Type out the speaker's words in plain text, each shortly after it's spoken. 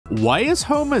Why is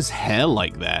Homer's hair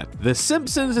like that? The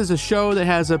Simpsons is a show that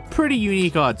has a pretty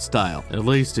unique art style, at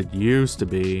least it used to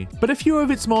be. But a few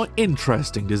of its more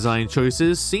interesting design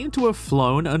choices seem to have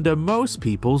flown under most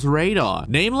people's radar,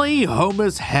 namely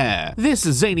Homer's hair. This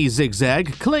zany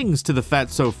Zig-Zag clings to the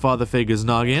fatso father figure's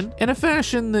noggin in a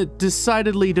fashion that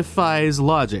decidedly defies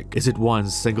logic. Is it one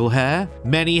single hair?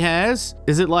 Many hairs?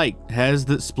 Is it like hairs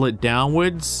that split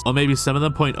downwards? Or maybe some of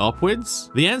them point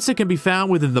upwards? The answer can be found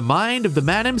within the mind of the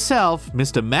man himself,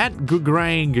 Mr. Matt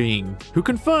Gugranging, who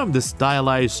confirmed the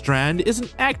stylized strand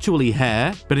isn't actually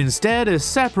hair, but instead a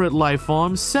separate life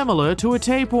form similar to a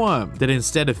tapeworm, that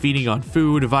instead of feeding on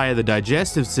food via the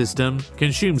digestive system,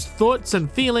 consumes thoughts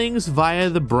and feelings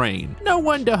via the brain. No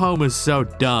wonder Homer's so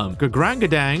dumb.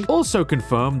 Gugrangadang also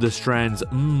confirmed the strand's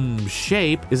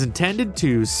shape is intended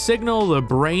to signal the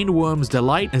brain worm's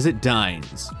delight as it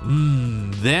dines.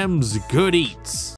 Them's good eats.